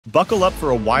Buckle up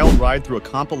for a wild ride through a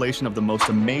compilation of the most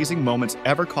amazing moments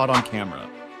ever caught on camera.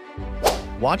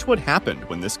 Watch what happened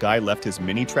when this guy left his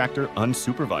mini tractor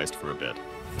unsupervised for a bit.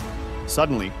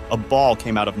 Suddenly, a ball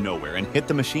came out of nowhere and hit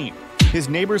the machine. His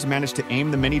neighbors managed to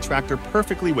aim the mini tractor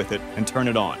perfectly with it and turn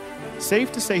it on.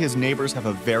 Safe to say his neighbors have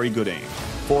a very good aim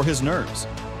for his nerves.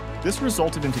 This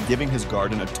resulted into giving his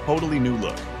garden a totally new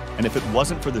look, and if it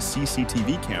wasn't for the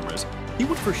CCTV cameras, he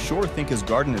would for sure think his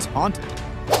garden is haunted.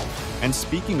 And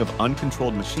speaking of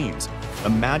uncontrolled machines,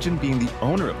 imagine being the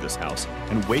owner of this house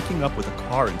and waking up with a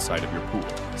car inside of your pool.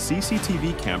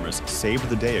 CCTV cameras saved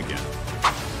the day again.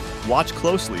 Watch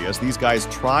closely as these guys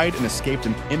tried and escaped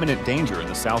an imminent danger in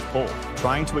the South Pole,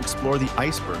 trying to explore the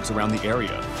icebergs around the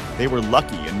area. They were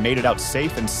lucky and made it out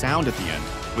safe and sound at the end,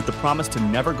 with the promise to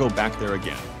never go back there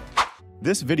again.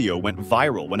 This video went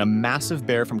viral when a massive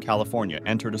bear from California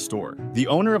entered a store. The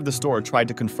owner of the store tried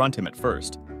to confront him at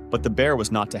first, but the bear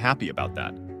was not too happy about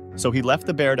that. So he left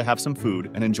the bear to have some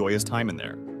food and enjoy his time in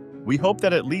there. We hope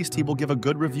that at least he will give a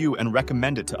good review and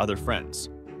recommend it to other friends.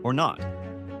 Or not.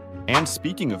 And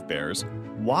speaking of bears,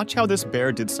 watch how this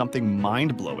bear did something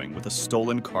mind-blowing with a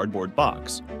stolen cardboard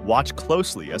box. Watch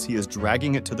closely as he is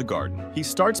dragging it to the garden. He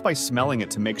starts by smelling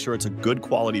it to make sure it's a good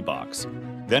quality box,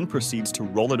 then proceeds to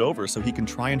roll it over so he can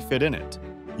try and fit in it.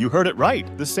 You heard it right,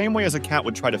 the same way as a cat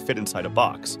would try to fit inside a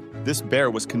box. This bear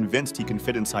was convinced he can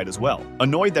fit inside as well.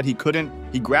 Annoyed that he couldn't,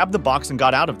 he grabbed the box and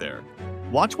got out of there.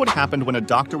 Watch what happened when a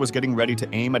doctor was getting ready to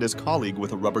aim at his colleague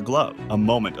with a rubber glove. A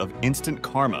moment of instant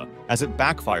karma as it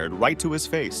backfired right to his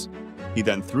face. He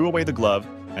then threw away the glove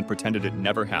and pretended it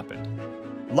never happened.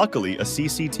 Luckily, a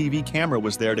CCTV camera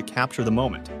was there to capture the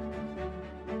moment.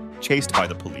 Chased by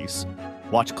the police,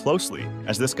 watch closely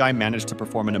as this guy managed to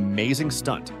perform an amazing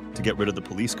stunt to get rid of the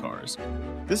police cars.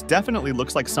 This definitely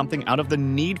looks like something out of the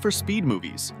Need for Speed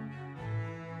movies.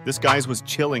 This guy was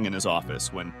chilling in his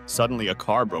office when suddenly a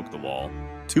car broke the wall.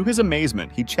 To his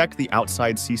amazement, he checked the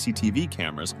outside CCTV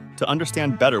cameras to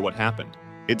understand better what happened.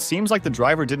 It seems like the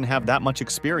driver didn't have that much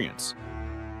experience.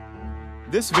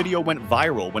 This video went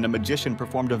viral when a magician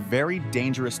performed a very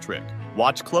dangerous trick.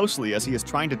 Watch closely as he is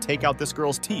trying to take out this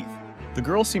girl's teeth. The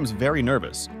girl seems very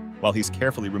nervous, while he's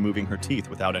carefully removing her teeth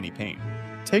without any pain.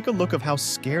 Take a look of how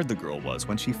scared the girl was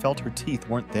when she felt her teeth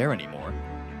weren't there anymore.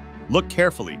 Look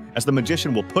carefully as the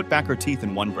magician will put back her teeth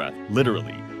in one breath,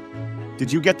 literally.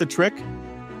 Did you get the trick?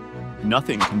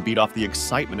 Nothing can beat off the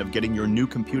excitement of getting your new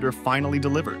computer finally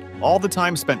delivered. All the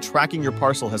time spent tracking your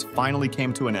parcel has finally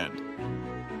came to an end.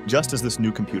 Just as this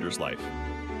new computer's life.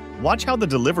 Watch how the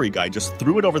delivery guy just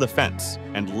threw it over the fence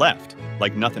and left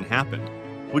like nothing happened.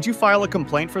 Would you file a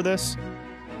complaint for this?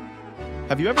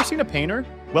 Have you ever seen a painter?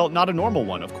 Well, not a normal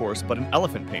one, of course, but an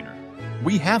elephant painter.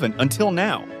 We haven't until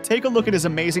now. Take a look at his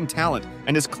amazing talent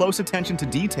and his close attention to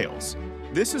details.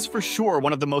 This is for sure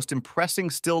one of the most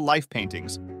impressive still life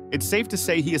paintings. It's safe to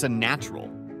say he is a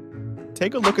natural.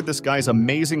 Take a look at this guy's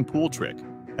amazing pool trick,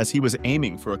 as he was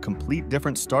aiming for a complete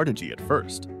different strategy at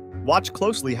first. Watch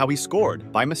closely how he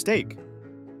scored, by mistake.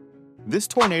 This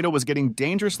tornado was getting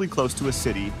dangerously close to a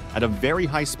city at a very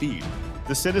high speed.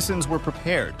 The citizens were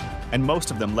prepared, and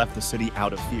most of them left the city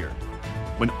out of fear.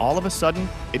 When all of a sudden,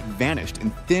 it vanished in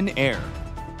thin air.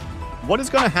 What is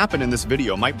going to happen in this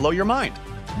video might blow your mind.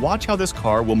 Watch how this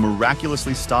car will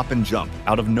miraculously stop and jump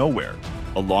out of nowhere,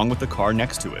 along with the car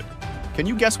next to it. Can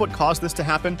you guess what caused this to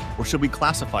happen, or should we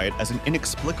classify it as an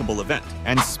inexplicable event?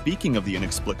 And speaking of the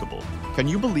inexplicable, can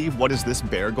you believe what is this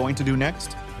bear going to do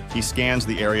next? He scans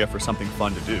the area for something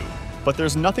fun to do, but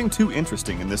there's nothing too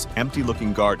interesting in this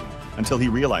empty-looking garden until he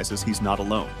realizes he's not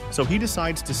alone. So he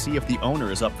decides to see if the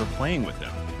owner is up for playing with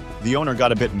him. The owner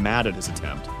got a bit mad at his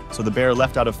attempt, so the bear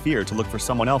left out of fear to look for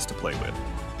someone else to play with.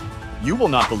 You will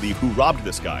not believe who robbed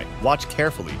this guy. Watch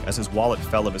carefully as his wallet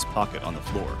fell of his pocket on the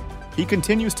floor. He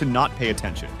continues to not pay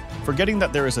attention, forgetting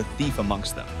that there is a thief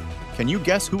amongst them. Can you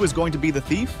guess who is going to be the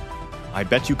thief? I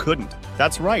bet you couldn't.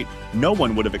 That's right, no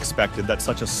one would have expected that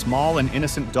such a small and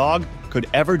innocent dog could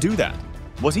ever do that.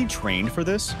 Was he trained for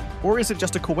this, or is it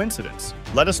just a coincidence?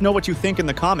 Let us know what you think in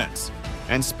the comments.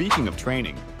 And speaking of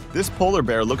training, this polar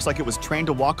bear looks like it was trained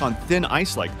to walk on thin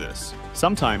ice like this.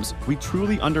 Sometimes, we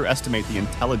truly underestimate the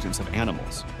intelligence of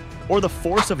animals. Or the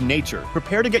force of nature.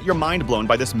 Prepare to get your mind blown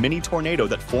by this mini tornado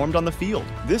that formed on the field.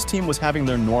 This team was having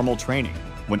their normal training,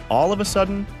 when all of a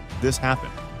sudden, this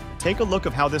happened. Take a look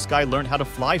of how this guy learned how to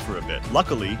fly for a bit.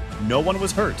 Luckily, no one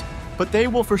was hurt. But they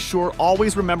will for sure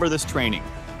always remember this training.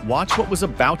 Watch what was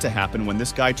about to happen when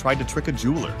this guy tried to trick a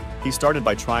jeweler. He started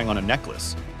by trying on a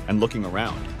necklace and looking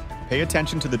around. Pay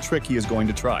attention to the trick he is going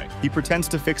to try. He pretends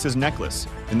to fix his necklace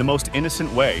in the most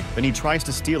innocent way, then he tries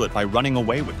to steal it by running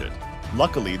away with it.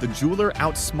 Luckily, the jeweler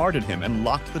outsmarted him and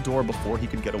locked the door before he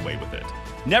could get away with it.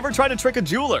 Never try to trick a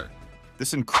jeweler!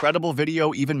 This incredible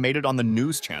video even made it on the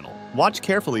news channel. Watch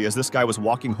carefully as this guy was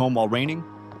walking home while raining,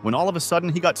 when all of a sudden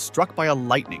he got struck by a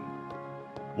lightning.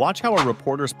 Watch how a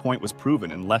reporter's point was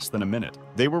proven in less than a minute.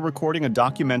 They were recording a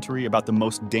documentary about the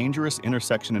most dangerous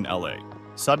intersection in LA.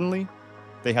 Suddenly,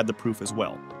 they had the proof as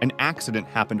well. An accident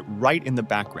happened right in the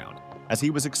background, as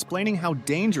he was explaining how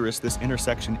dangerous this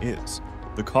intersection is.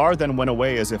 The car then went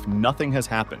away as if nothing has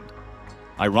happened.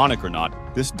 Ironic or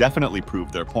not, this definitely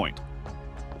proved their point.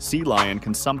 Sea lion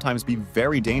can sometimes be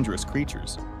very dangerous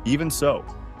creatures. Even so,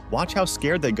 watch how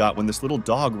scared they got when this little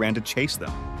dog ran to chase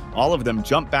them. All of them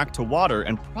jumped back to water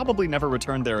and probably never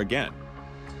returned there again.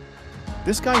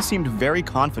 This guy seemed very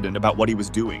confident about what he was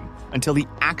doing until he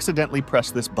accidentally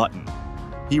pressed this button.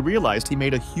 He realized he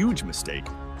made a huge mistake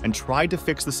and tried to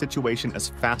fix the situation as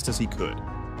fast as he could.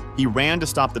 He ran to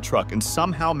stop the truck and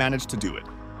somehow managed to do it.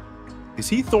 Is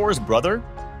he Thor's brother?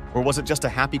 Or was it just a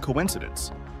happy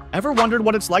coincidence? Ever wondered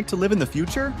what it's like to live in the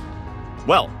future?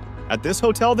 Well, at this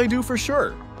hotel they do for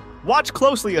sure. Watch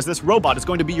closely as this robot is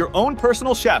going to be your own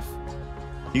personal chef.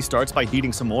 He starts by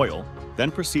heating some oil,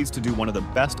 then proceeds to do one of the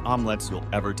best omelets you'll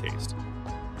ever taste.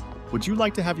 Would you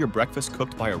like to have your breakfast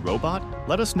cooked by a robot?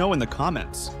 Let us know in the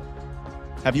comments.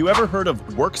 Have you ever heard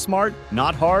of work smart,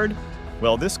 not hard?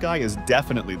 Well, this guy is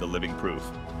definitely the living proof.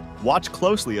 Watch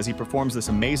closely as he performs this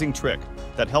amazing trick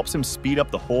that helps him speed up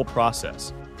the whole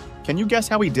process. Can you guess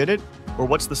how he did it, or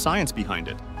what's the science behind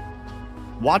it?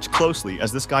 Watch closely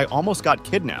as this guy almost got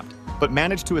kidnapped, but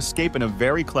managed to escape in a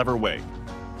very clever way.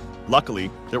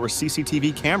 Luckily, there were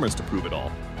CCTV cameras to prove it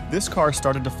all. This car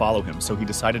started to follow him, so he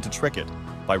decided to trick it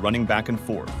by running back and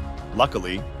forth.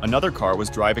 Luckily, another car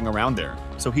was driving around there,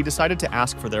 so he decided to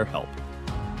ask for their help.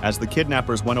 As the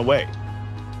kidnappers went away,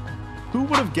 who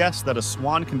would have guessed that a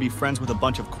swan can be friends with a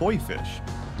bunch of koi fish?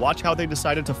 Watch how they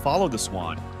decided to follow the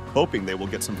swan, hoping they will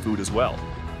get some food as well.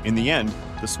 In the end,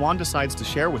 the swan decides to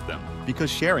share with them, because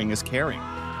sharing is caring.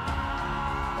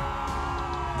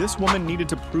 This woman needed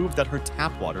to prove that her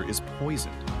tap water is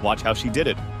poisoned. Watch how she did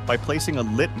it, by placing a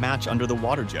lit match under the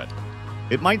water jet.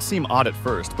 It might seem odd at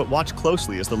first, but watch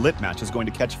closely as the lit match is going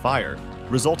to catch fire,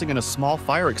 resulting in a small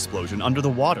fire explosion under the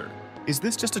water. Is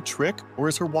this just a trick, or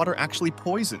is her water actually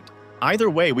poisoned?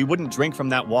 Either way, we wouldn't drink from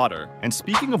that water. And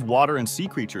speaking of water and sea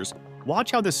creatures,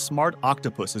 watch how this smart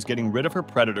octopus is getting rid of her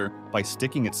predator by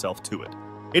sticking itself to it.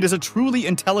 It is a truly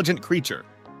intelligent creature.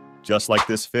 Just like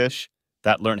this fish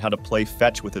that learned how to play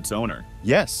fetch with its owner.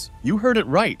 Yes, you heard it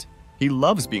right. He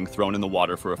loves being thrown in the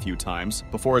water for a few times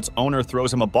before its owner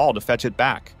throws him a ball to fetch it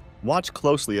back. Watch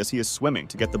closely as he is swimming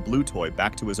to get the blue toy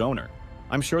back to his owner.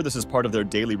 I'm sure this is part of their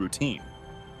daily routine.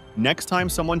 Next time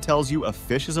someone tells you a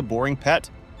fish is a boring pet,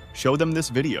 show them this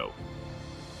video.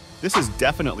 This is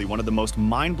definitely one of the most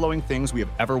mind-blowing things we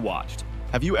have ever watched.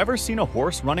 Have you ever seen a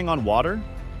horse running on water?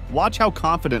 Watch how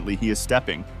confidently he is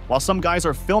stepping, while some guys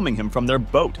are filming him from their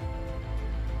boat.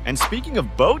 And speaking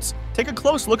of boats, take a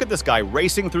close look at this guy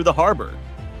racing through the harbor.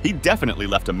 He definitely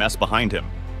left a mess behind him.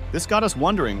 This got us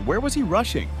wondering, where was he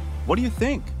rushing? What do you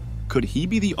think? Could he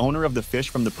be the owner of the fish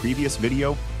from the previous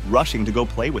video, rushing to go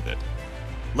play with it?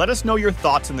 Let us know your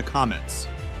thoughts in the comments.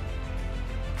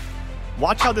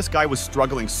 Watch how this guy was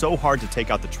struggling so hard to take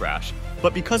out the trash,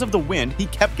 but because of the wind, he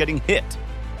kept getting hit.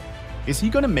 Is he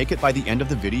going to make it by the end of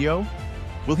the video?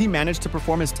 Will he manage to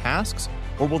perform his tasks,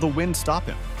 or will the wind stop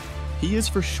him? He is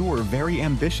for sure very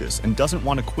ambitious and doesn't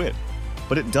want to quit,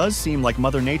 but it does seem like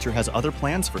Mother Nature has other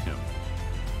plans for him.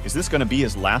 Is this going to be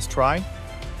his last try?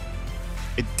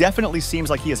 It definitely seems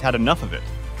like he has had enough of it.